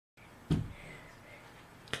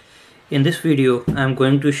In this video, I'm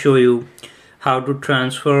going to show you how to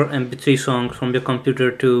transfer MP3 songs from your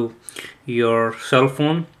computer to your cell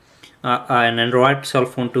phone, an Android cell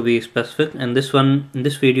phone to be specific. In this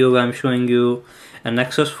video, I'm showing you a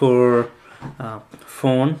Nexus for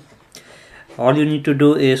phone. All you need to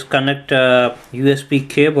do is connect a USB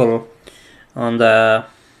cable on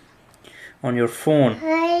your phone,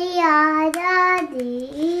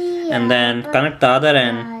 and then connect the other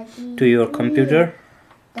end to your computer.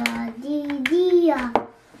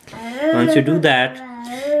 Once you do that,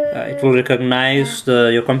 it will recognize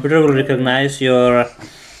your computer will recognize your.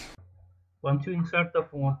 Once you insert the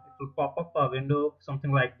phone, it will pop up a window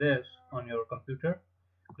something like this on your computer.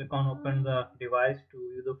 Click on open the device to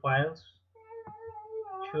view the files.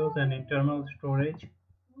 Choose an internal storage.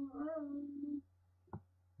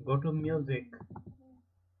 Go to music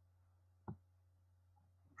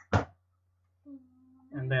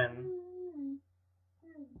and then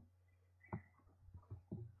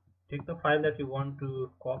take the file that you want to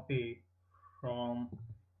copy from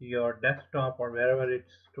your desktop or wherever it's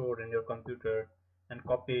stored in your computer and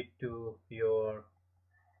copy it to your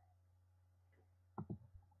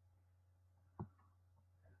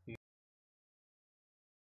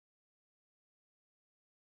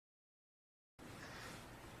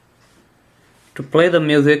to play the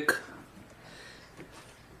music.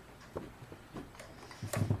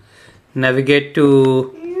 Navigate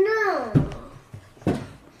to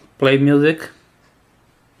play music,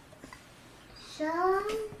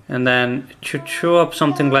 and then it should show up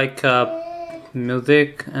something like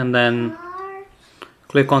music, and then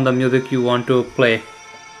click on the music you want to play.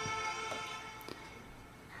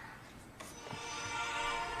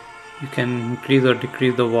 You can increase or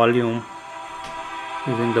decrease the volume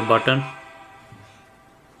using the button.